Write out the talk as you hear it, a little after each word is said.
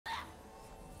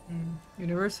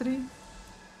University?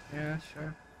 Yeah,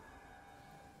 sure.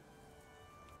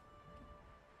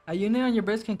 A unit on your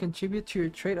base can contribute to your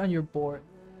trait on your board.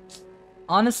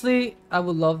 Honestly, I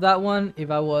would love that one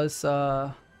if I was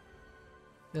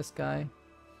this guy.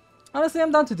 Honestly,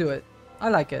 I'm down to do it. I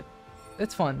like it.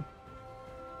 It's fun.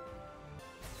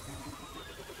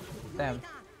 Damn.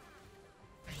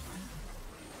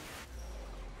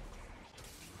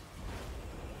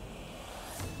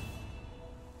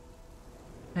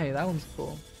 Hey, that one's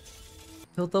cool.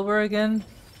 Tilt over again.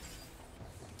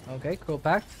 Okay, cool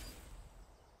pact.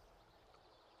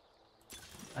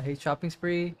 I hate shopping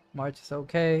spree. March is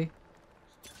okay.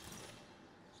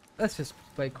 Let's just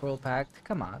play Cruel Pact.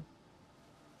 Come on.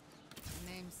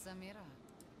 Name's Samira.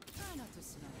 Try not to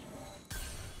smell.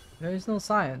 There is no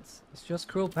science. It's just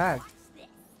Cruel Pact.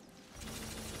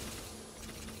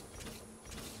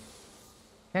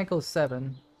 Can't go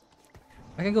 7.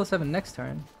 I can go 7 next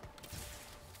turn.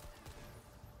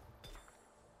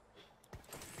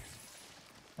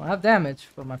 Well, I have damage,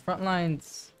 but my front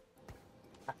line's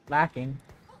lacking.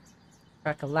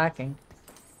 Crack-a-lacking.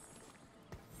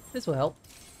 This will help.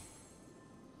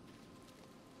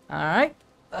 Alright.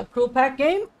 A Cruel Pact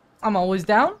game. I'm always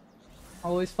down.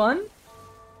 Always fun.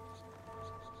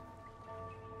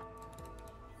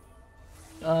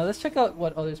 Let's check out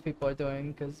what others people are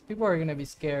doing, because people are gonna be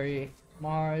scary.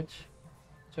 March,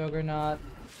 Juggernaut.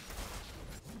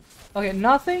 Okay,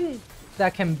 nothing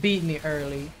that can beat me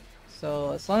early.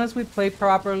 So as long as we play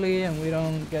properly and we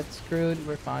don't get screwed,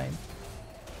 we're fine.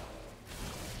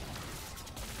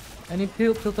 Any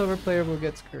Piltover player will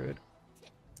get screwed.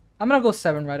 I'm gonna go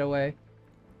 7 right away.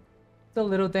 It's a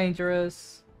little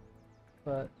dangerous,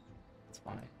 but it's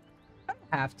fine. I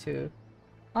don't have to.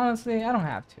 Honestly, I don't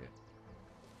have to.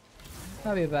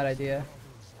 That'd be a bad idea.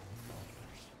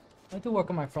 I have to work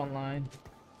on my front line.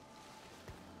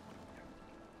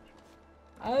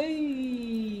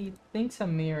 I think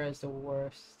Samira is the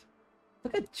worst.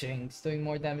 Look at Jinx doing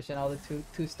more damage than all the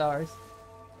two stars.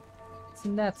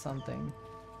 Isn't that something?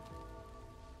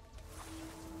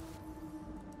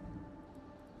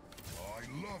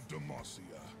 I love Demacia.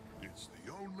 It's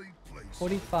the only place.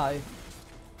 45.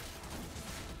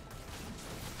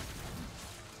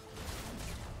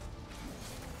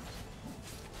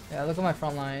 Yeah, look at my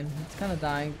front line. It's kind of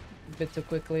dying a bit too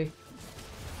quickly.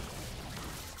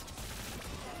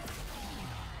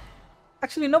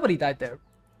 Actually, nobody died there,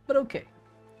 but okay.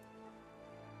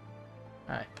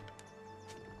 Alright.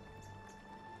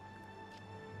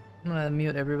 I'm gonna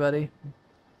mute everybody.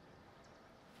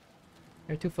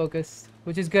 They're too focused,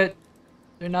 which is good.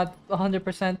 They're not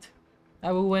 100%.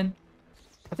 I will win.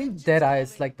 I think Deadeye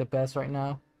is like the best right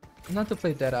now. Not to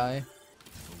play Deadeye.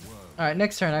 Alright,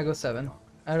 next turn I go 7.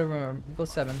 I don't remember. Go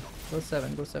 7. Go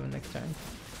 7. Go 7 next turn.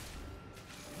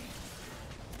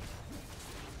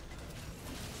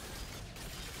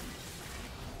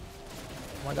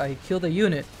 Oh my god, he killed a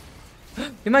unit.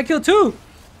 He might kill 2!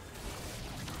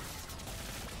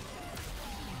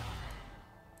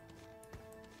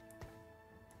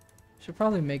 Should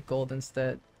probably make gold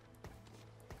instead.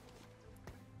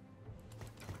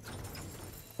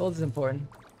 Gold is important.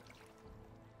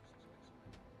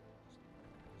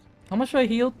 How much do I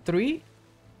heal? 3?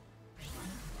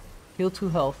 Heal 2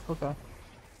 health. Okay.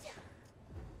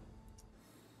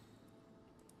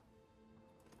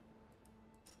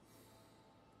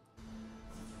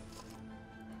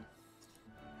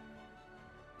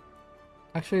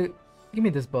 Actually, give me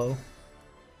this bow.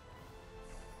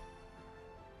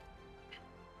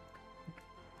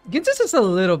 Gintis is a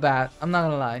little bad, I'm not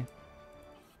gonna lie.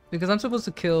 Because I'm supposed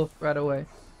to kill right away.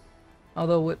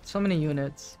 Although with so many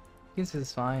units, Gintis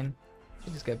is fine.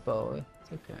 You just get bow,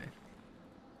 it's okay.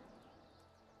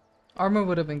 Armor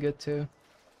would have been good too.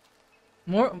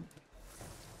 More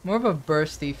of a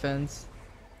burst defense.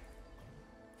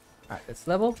 Alright, let's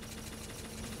level.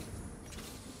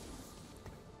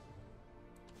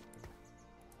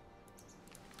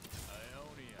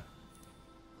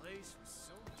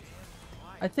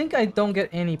 I think I don't get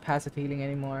any passive healing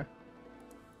anymore.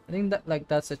 I think that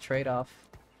that's a trade-off.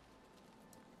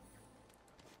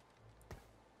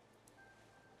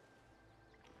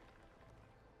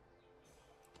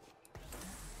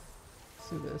 Let's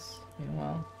do this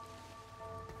meanwhile.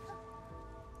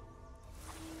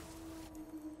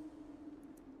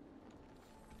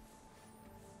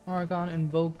 Argon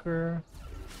Invoker.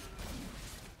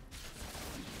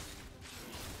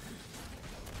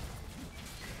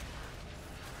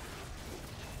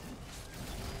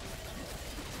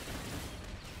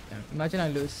 Imagine I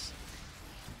lose.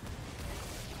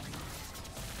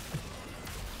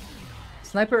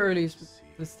 Sniper early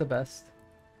is the best.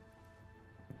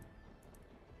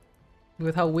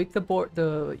 With how weak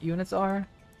the units are,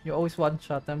 you always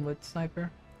one-shot them with sniper.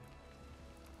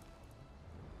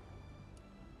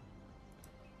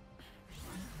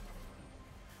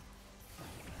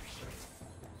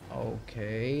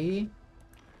 Okay.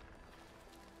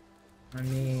 I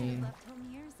mean, Left home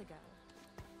years ago.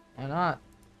 why not?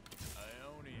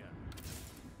 Ionia.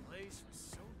 The place was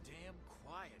so damn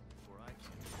quiet before I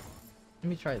came along. Let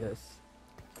me try this.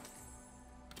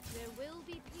 There will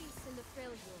be peace in the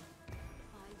Freljord.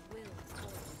 I will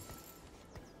hold it.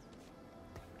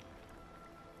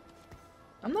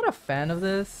 I'm not a fan of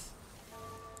this,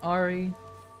 Ari,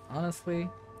 honestly.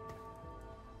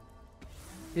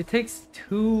 It takes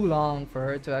too long for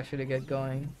her to actually get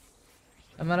going.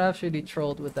 I might have actually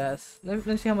trolled with this. Let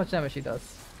me see how much damage she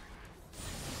does.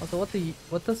 Also,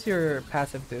 what does your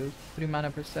passive do? 3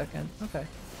 mana per second. Okay.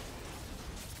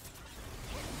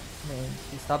 I mean,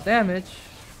 she stopped damage.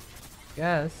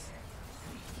 Yes.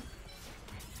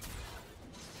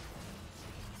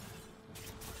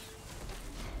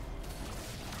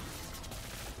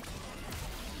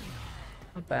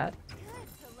 Not bad.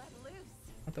 Good to let loose.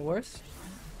 Not the worst.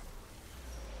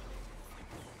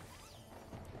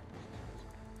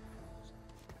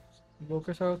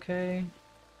 Invokers are okay.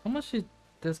 How much did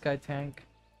this guy tank?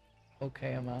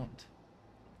 Okay amount.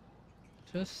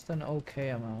 Just an okay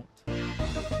amount.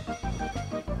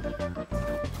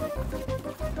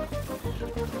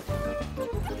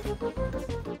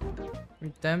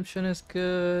 Redemption is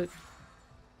good.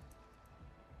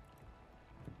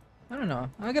 I don't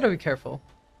know. I gotta be careful.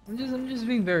 I'm just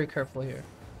being very careful here.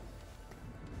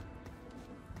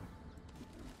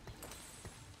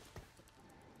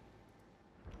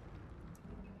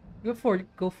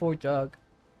 Go for jug.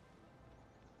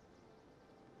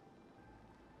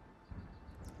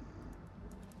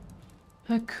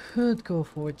 I could go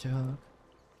for jug.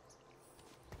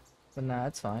 But nah,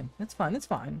 it's fine. It's fine, it's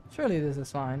fine. Surely this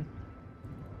is fine.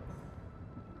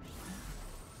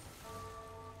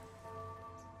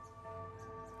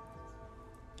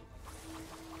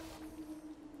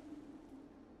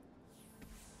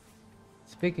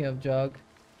 Speaking of jug,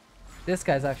 this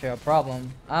guy's actually a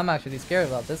problem. I'm actually scared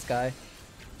about this guy.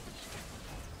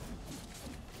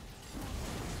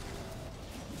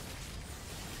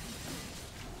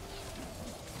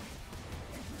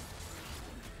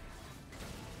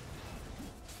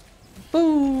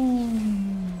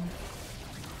 Boom!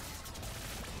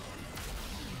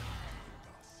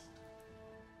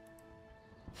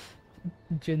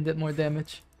 Jin did more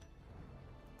damage.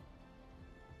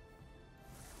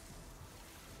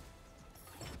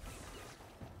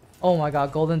 Oh my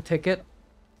god, golden ticket?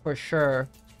 For sure.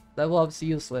 Level up's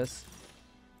useless.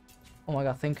 Oh my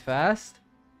god, think fast.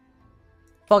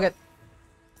 Fuck it.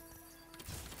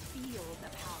 Feel the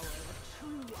power of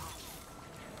true art.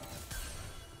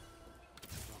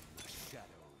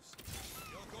 Shadows.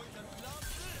 You're going to love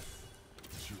this!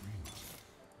 Shirima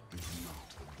is not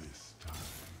this time.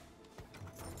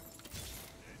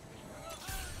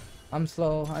 I'm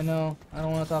slow, I know. I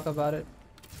don't want to talk about it.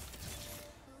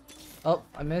 Oh,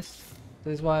 I missed.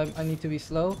 This is why I need to be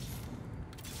slow.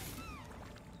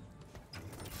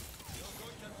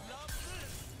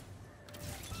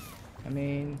 I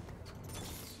mean...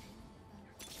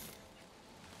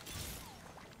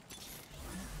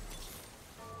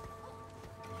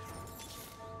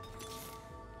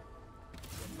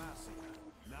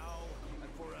 Now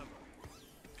and forever.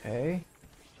 Okay.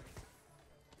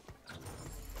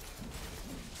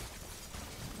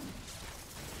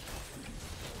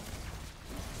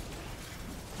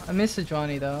 I miss the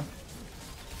Johnny though.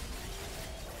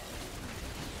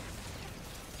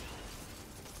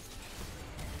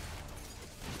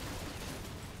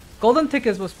 Golden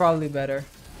tickets was probably better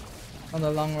on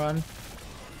the long run.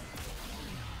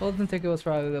 Golden ticket was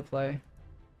probably the play.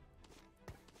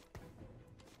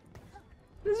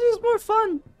 This is more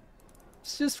fun.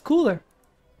 It's just cooler.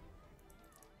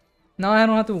 Now I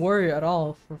don't have to worry at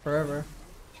all for forever.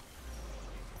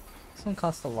 This one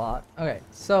costs a lot. Okay,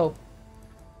 so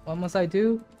what must I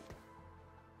do?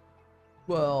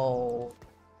 Well,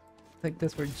 take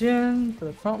this for Jin, for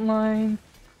the front line.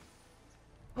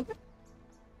 Okay.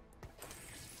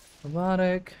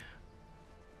 Robotic.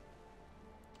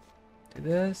 Do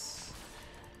this.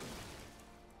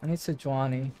 I need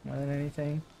Sejuani more than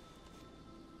anything.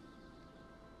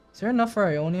 Is there enough for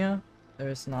Ionia? There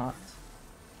is not.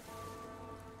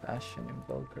 Bastion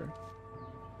Invoker.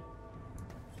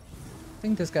 I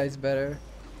think this guy's better.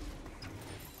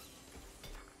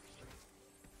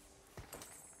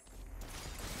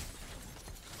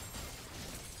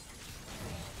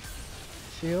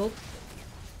 Shield.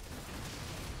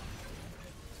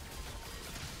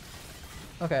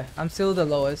 Okay, I'm still the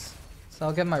lowest. So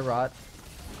I'll get my rod.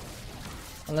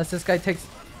 Unless this guy takes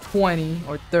 20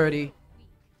 or 30.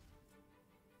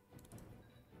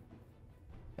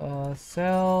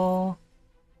 Sell.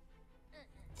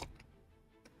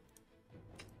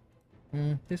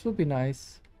 This would be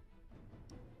nice.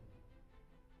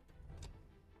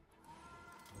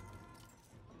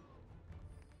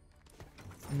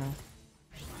 No.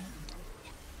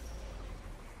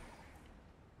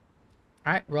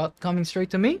 Alright, rod coming straight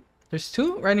to me. There's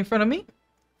two right in front of me.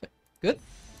 Good.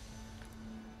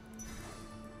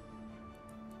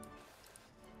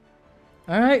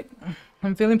 Alright,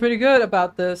 I'm feeling pretty good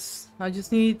about this. I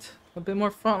just need a bit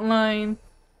more frontline.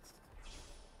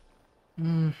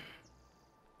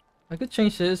 I could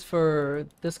change this for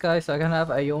this guy so I can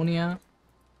have Ionia,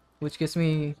 which gives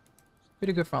me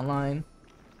pretty good frontline.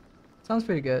 Sounds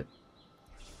pretty good.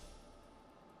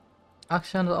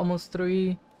 Action is almost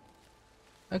 3.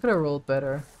 I could have rolled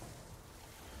better.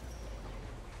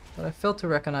 But I failed to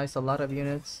recognize a lot of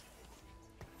units.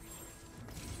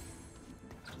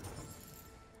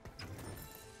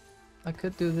 I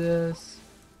could do this.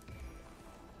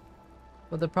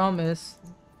 But the problem is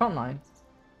frontline.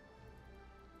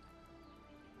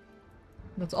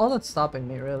 That's all that's stopping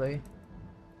me, really.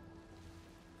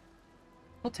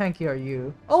 How tanky are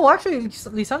you? Oh, actually,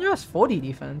 Lissandra has 40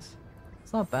 defense.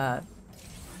 It's not bad.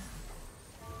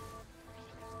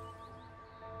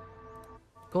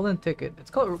 Golden ticket.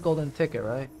 It's called golden ticket,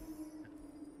 right?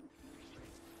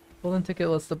 Golden ticket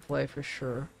was the play for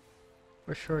sure.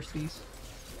 For sure, Cease.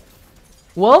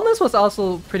 Wellness was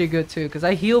also pretty good too, because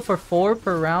I heal for 4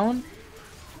 per round.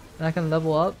 And I can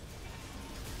level up.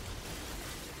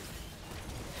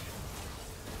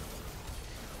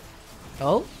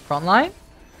 Oh, frontline?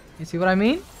 You see what I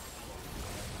mean?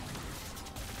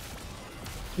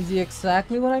 You see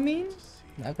exactly what I mean?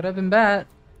 That could have been bad.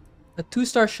 A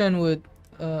 2-star Shen would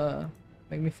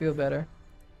make me feel better.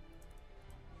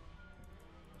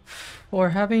 Or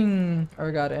having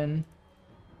Urgot in.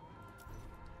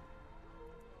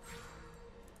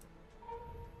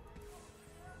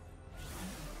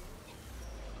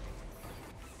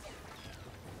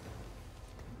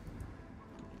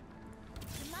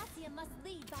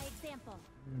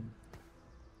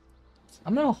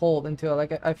 I'm gonna hold until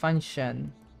like I find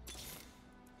Shen.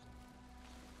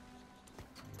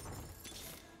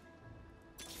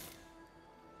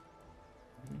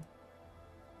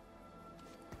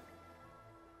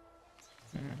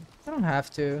 I don't have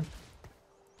to.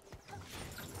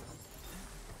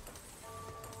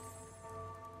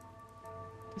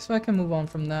 So I can move on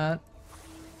from that.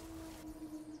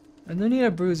 I do need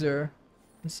a bruiser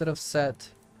instead of set.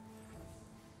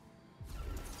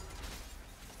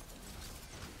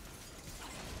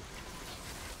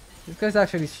 This guy's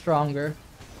actually stronger.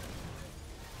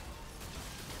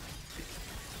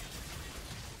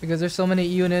 Because there's so many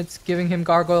units giving him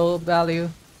gargoyle value.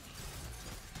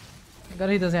 I God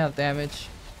he doesn't have damage.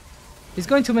 He's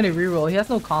going too many reroll. He has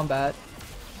no combat.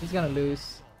 He's gonna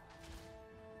lose.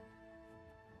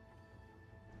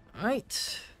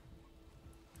 Alright.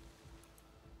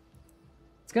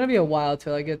 It's gonna be a while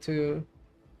till I get to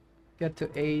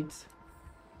 8.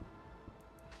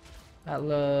 I'd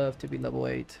love to be level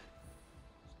 8.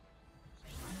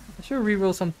 I should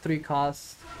reroll some 3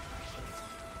 costs.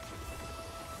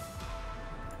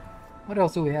 What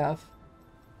else do we have?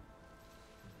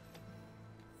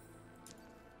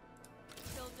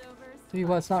 See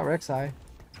what? It's not Rek'Sai.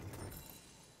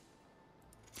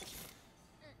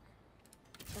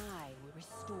 I will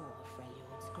restore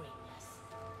Freljord's greatness.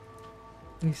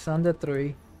 Lissandra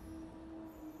 3.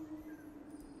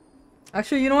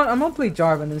 Actually, you know what? I'm gonna play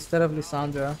Jarvan instead of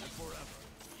Lissandra.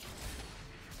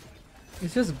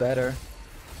 It's just better.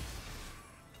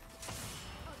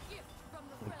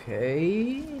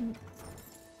 Okay.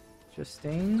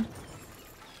 Interesting.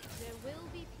 There will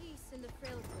be peace in the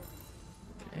Freljord.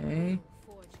 Okay.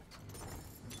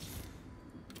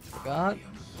 Forgot.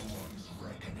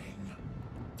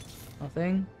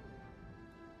 Nothing.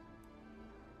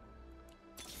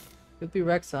 Could be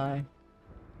Rek'Sai.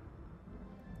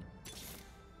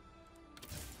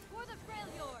 For the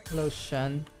Freljord. Hello,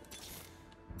 Shen.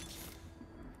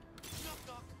 Knock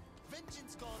knock.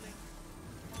 Vengeance calling.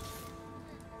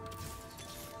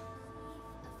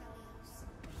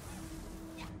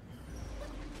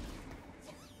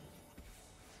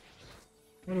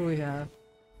 What do we have?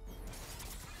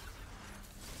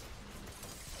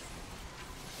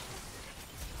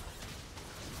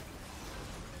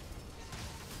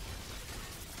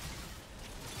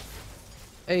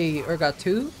 Hey, Urgot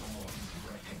 2?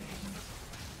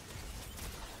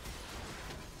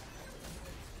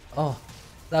 Oh,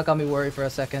 That got me worried for a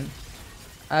second.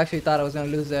 I actually thought I was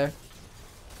gonna lose there.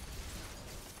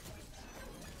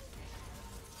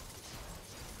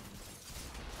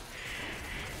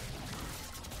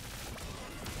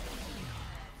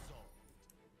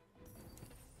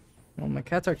 Well, my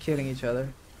cats are killing each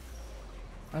other.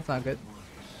 That's not good.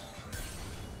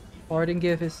 Parting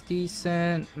gift is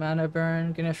decent. Mana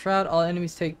burn. Gonna shroud. All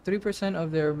enemies take 3%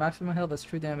 of their maximum health as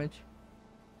true damage.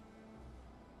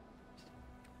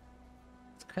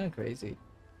 It's kind of crazy.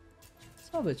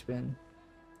 Small bitch bin.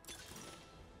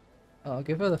 Oh,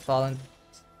 give her the fallen.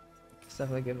 Let's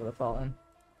definitely give her the fallen.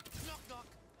 Knock knock.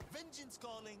 Vengeance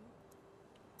calling.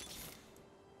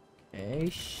 Okay,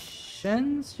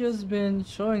 Shen's just been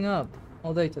showing up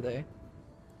all day today.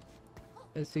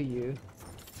 Let's see you.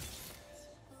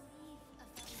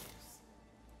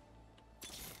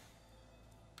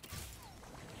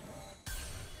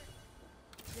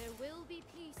 There will be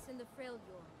peace in the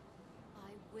Freljord.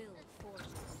 I will forge it.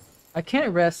 I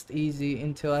can't rest easy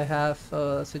until I have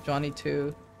Sejuani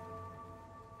 2.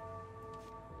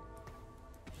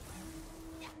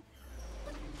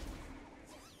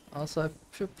 Also, I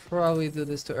should probably do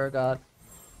this to Urgot.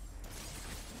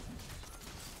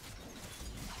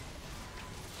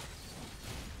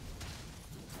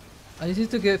 I just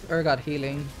need to give Urgot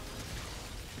healing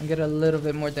and get a little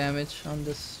bit more damage on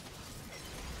this.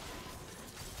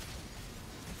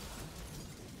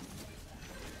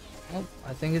 Oh,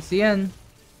 I think it's the end.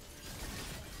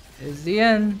 It's the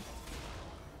end.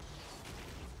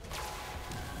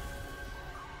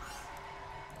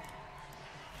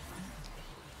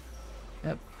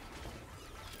 Yep.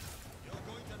 You're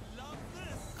going to love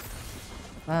this.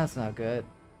 That's not good.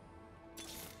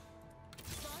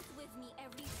 Bond with me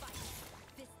every fight.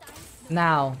 This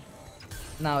time,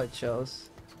 Now it shows.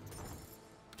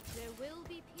 there will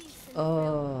be peace in the Freljord.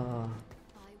 Oh.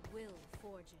 I will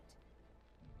forge it.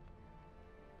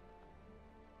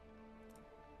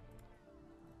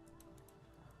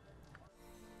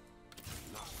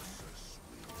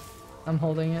 I'm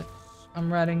holding it.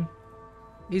 I'm ratting.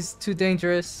 He's too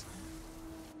dangerous.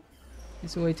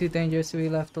 He's way too dangerous to be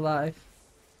left alive.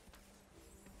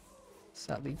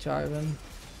 Sadly, Jarvan.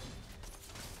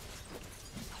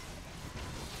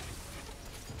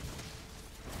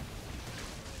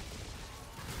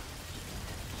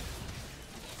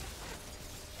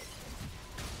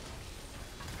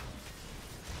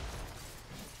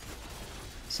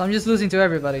 So I'm just losing to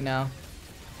everybody now.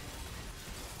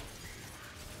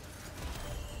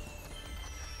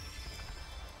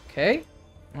 Okay.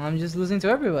 I'm just losing to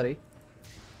everybody.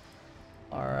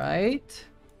 Alright.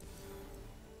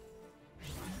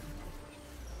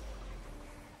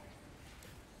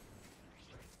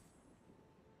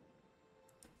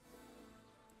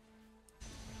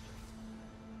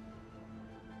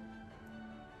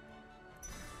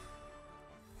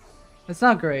 It's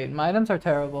not great. My items are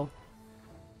terrible.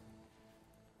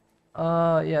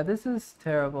 Yeah, this is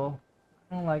terrible.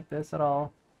 I don't like this at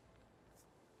all.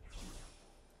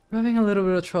 I'm having a little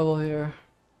bit of trouble here.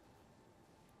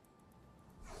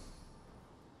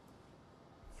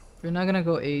 You're not gonna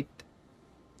go 8.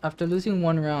 After losing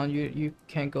one round, you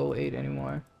can't go 8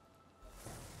 anymore.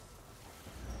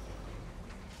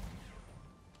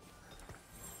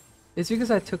 It's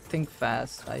because I took Think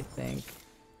Fast, I think.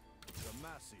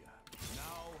 Demacia,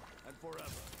 now and forever.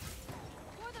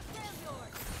 For the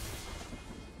Freljord.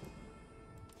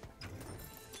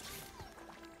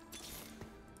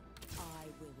 I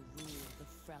will rule the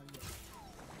Freljord.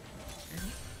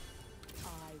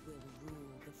 I will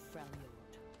rule the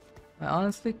Freljord. I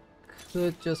honestly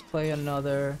could just play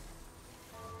another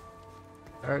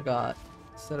Urgot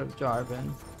instead of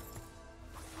Jarvan.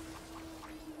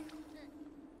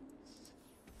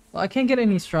 Well, I can't get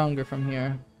any stronger from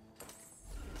here.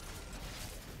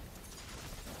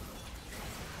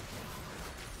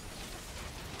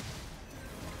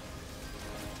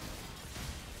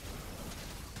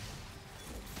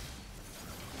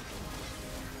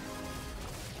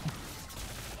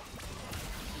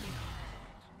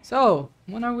 So,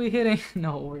 when are we hitting?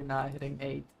 No, we're not hitting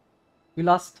 8. We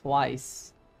lost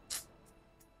twice.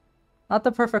 Not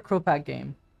the perfect Crow Pact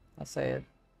game. I'll say it.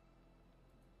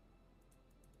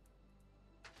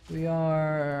 We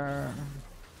are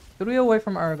 3 away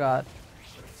from Urgot.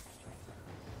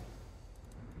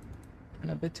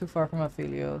 And a bit too far from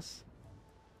Aphelios.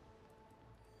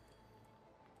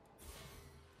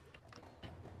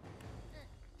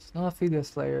 There's no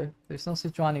Aphelios player. There's no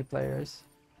Sejuani players.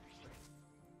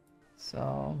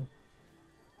 So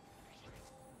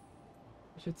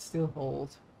I should still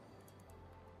hold.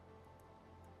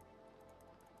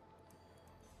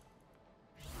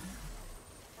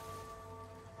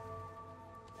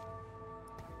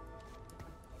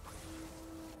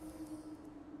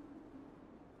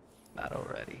 that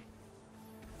already.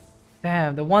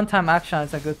 Damn, the one-time action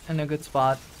is in a good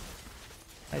spot.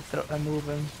 I move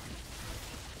him.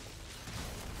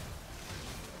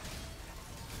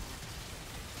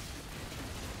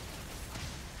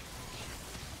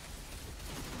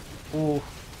 Ooh.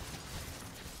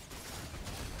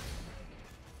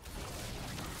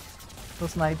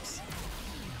 Those snipes.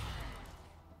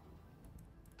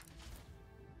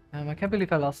 I can't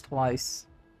believe I lost twice.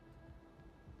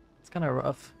 It's kind of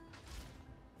rough.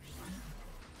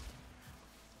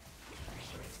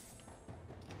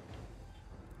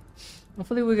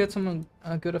 Hopefully we get some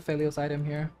good Aphelios item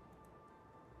here.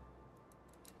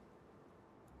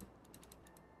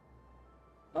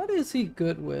 What is he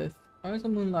good with? Where's the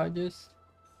moon largest?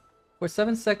 For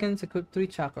 7 seconds, equip 3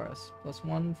 chakras, plus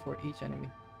 1 for each enemy.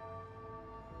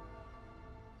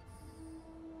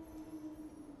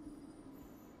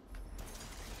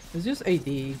 It's just AD.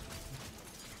 It's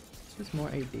just more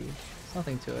AD. There's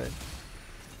nothing to it.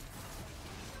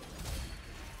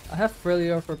 I have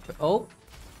Freljord for... Oh!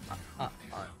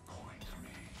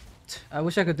 I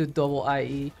wish I could do double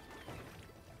IE.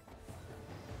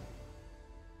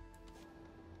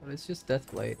 But it's just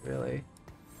Deathblade, really.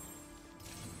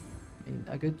 I mean,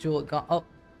 a good jewel got... Oh!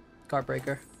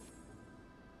 Guardbreaker.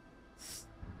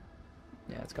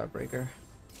 Yeah, it's Guardbreaker.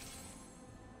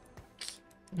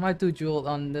 I might do jewel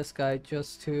on this guy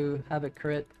just to have it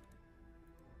crit.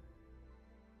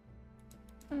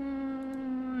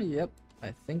 Yep,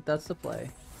 I think that's the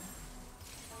play.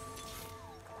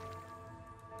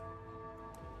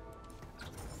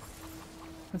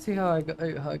 Let's see how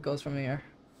it goes from here.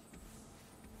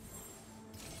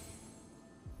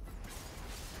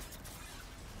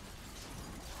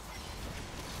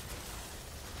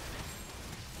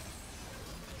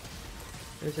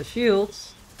 There's the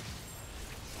shields.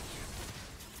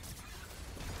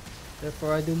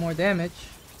 Therefore, I do more damage.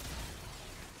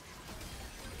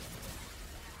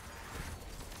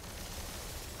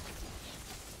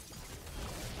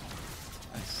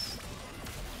 Nice.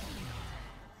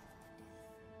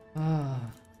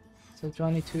 So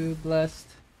 22 blessed.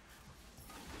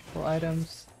 4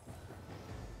 items.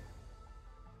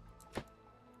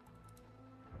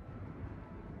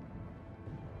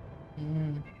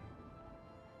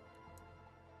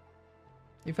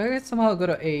 If I could somehow go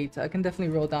to 8, I can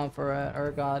definitely roll down for an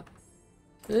Urgot.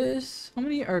 How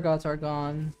many Urgots are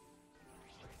gone?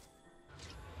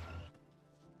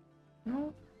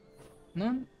 No?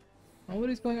 None?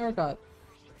 Nobody's going Urgot.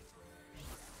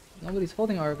 Nobody's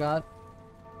holding Urgot.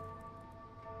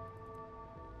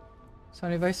 So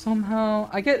if I somehow...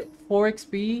 I get 4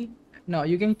 XP. No,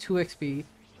 you gain 2 XP.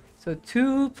 So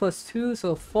 2 plus 2,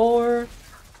 so 4.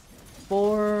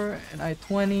 4, and I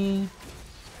 20.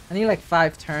 I need like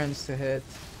 5 turns to hit.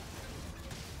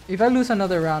 If I lose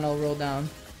another round, I'll roll down.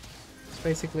 It's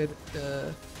basically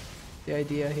the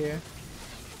idea here.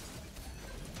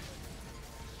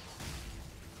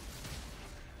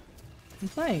 I'm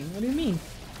playing. What do you mean?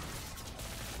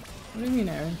 What do you mean,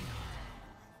 Aaron?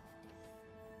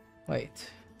 Wait,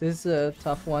 this is a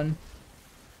tough one.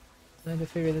 I need to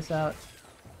figure this out.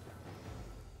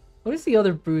 What is the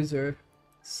other bruiser?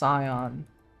 Scion.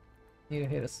 Need to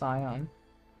hit a Scion.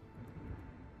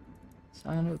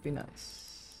 Scion would be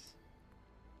nice.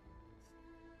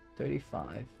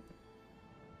 35.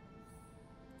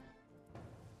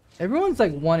 Everyone's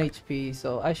like 1 HP,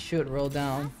 so I should roll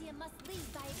down.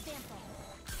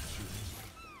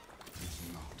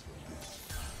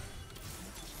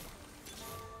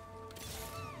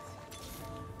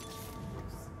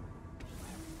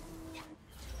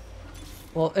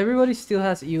 Well, everybody still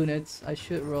has units. I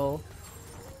should roll.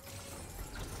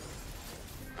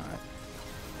 Alright.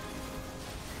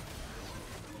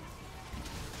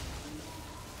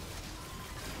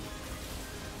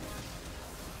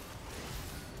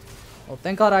 Well,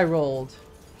 thank God I rolled.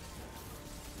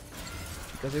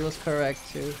 Because it was correct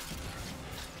too.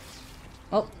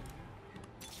 Oh.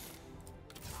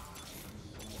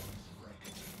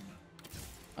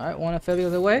 Alright, one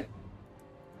Aphelios away.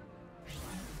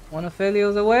 One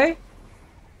Aphelios away.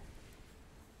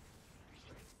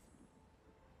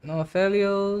 No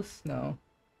Aphelios, no.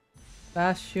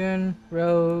 Bastion,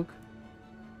 Rogue.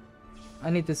 I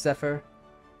need the Zephyr.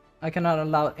 I cannot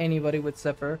allow anybody with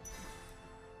Zephyr.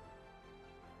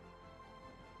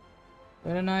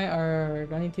 Red and I are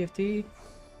running TFT.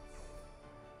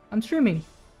 I'm streaming.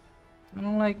 I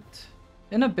don't like...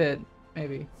 in a bit,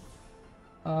 maybe.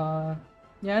 Yeah,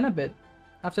 in a bit.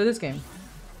 After this game.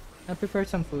 I prepared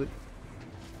some food.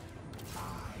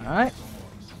 Alright.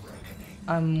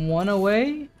 I'm 1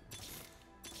 away.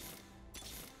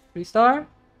 3-star.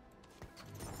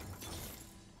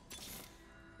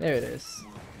 There it is.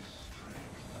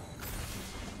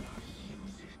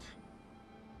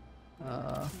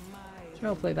 Sure,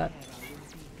 I'll play that.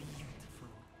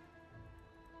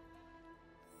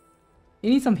 You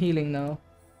need some healing though.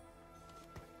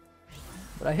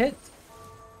 But I hit.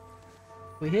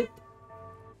 We hit.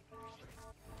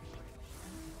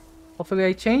 Hopefully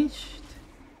I changed.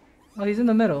 Oh, he's in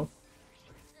the middle.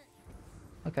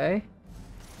 Okay.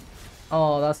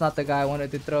 Oh, that's not the guy I wanted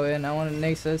to throw in. I wanted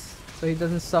Nasus, so he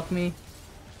doesn't suck me.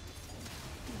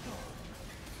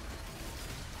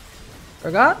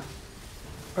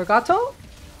 Urgato?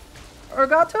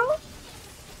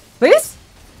 Please?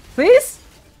 Please?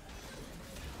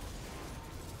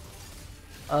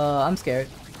 I'm scared.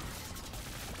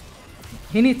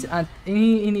 He needs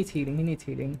he needs healing. He needs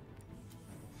healing.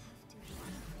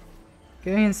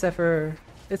 Give me Zephyr.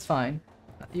 It's fine.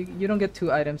 You don't get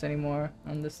 2 items anymore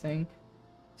on this thing.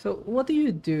 So what do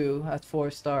you do at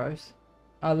 4 stars?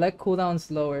 Leg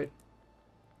cooldown's lowered.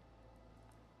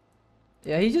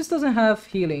 Yeah, he just doesn't have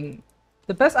healing.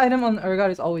 The best item on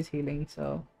Urgot is always healing,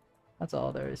 so that's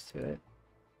all there is to it.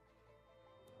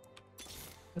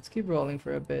 Let's keep rolling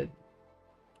for a bit.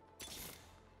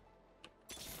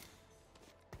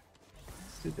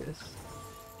 Let's do this.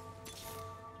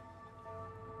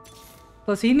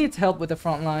 Plus, he needs help with the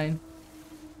front line.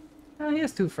 He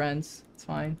has 2 friends. It's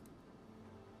fine.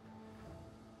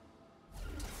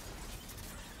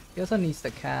 He also needs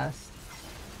to cast.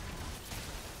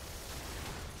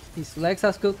 These legs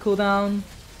has good cooldown.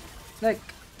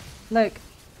 Leg.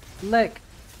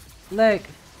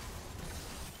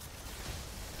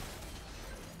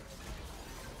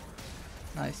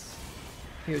 Nice.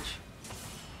 Huge.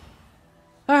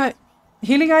 Alright.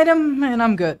 Healing item and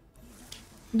I'm good.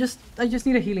 I just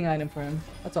need a healing item for him.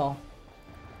 That's all.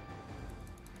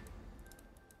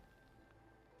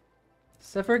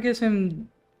 Zephyr gives him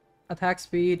attack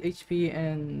speed, HP,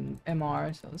 and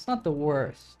MR, so it's not the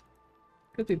worst.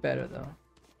 Could be better though.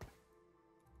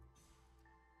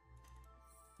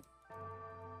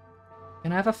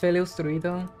 Can I have a Phelios 3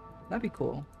 though? That'd be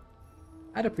cool.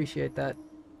 I'd appreciate that.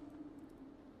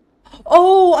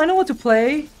 Oh, I know what to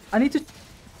play. I need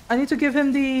to give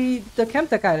him the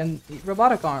Chemtech item, the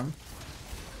robotic arm.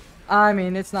 I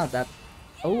mean, it's not that.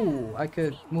 Oh, I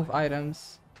could move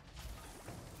items.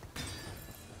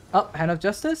 Oh, Hand of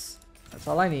Justice? That's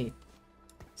all I need.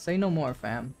 Say no more,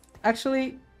 fam.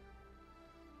 Actually,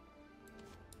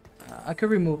 I could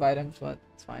remove items, but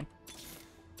it's fine.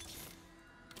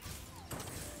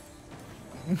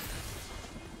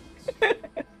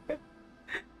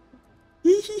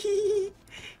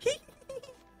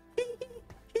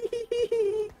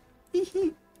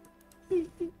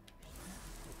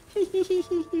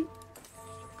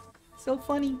 So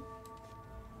funny.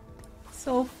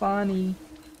 So funny.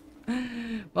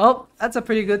 Well, that's a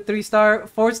pretty good 3-star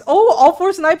force. Oh, all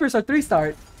 4 snipers are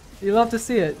 3-star. You love to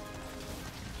see it.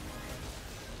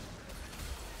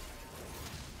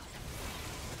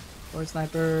 Four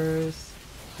snipers.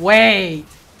 Wait!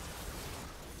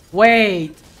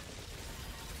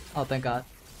 Oh, thank God.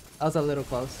 That was a little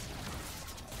close.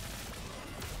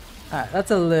 Alright,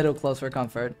 that's a little close for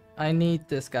comfort. I need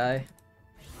this guy.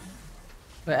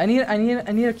 Wait, I need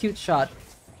a cute shot.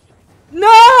 No!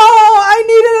 I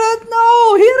needed it!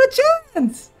 No! He had a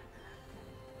chance!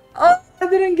 Oh, I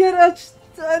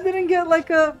didn't get like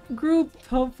a group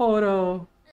photo.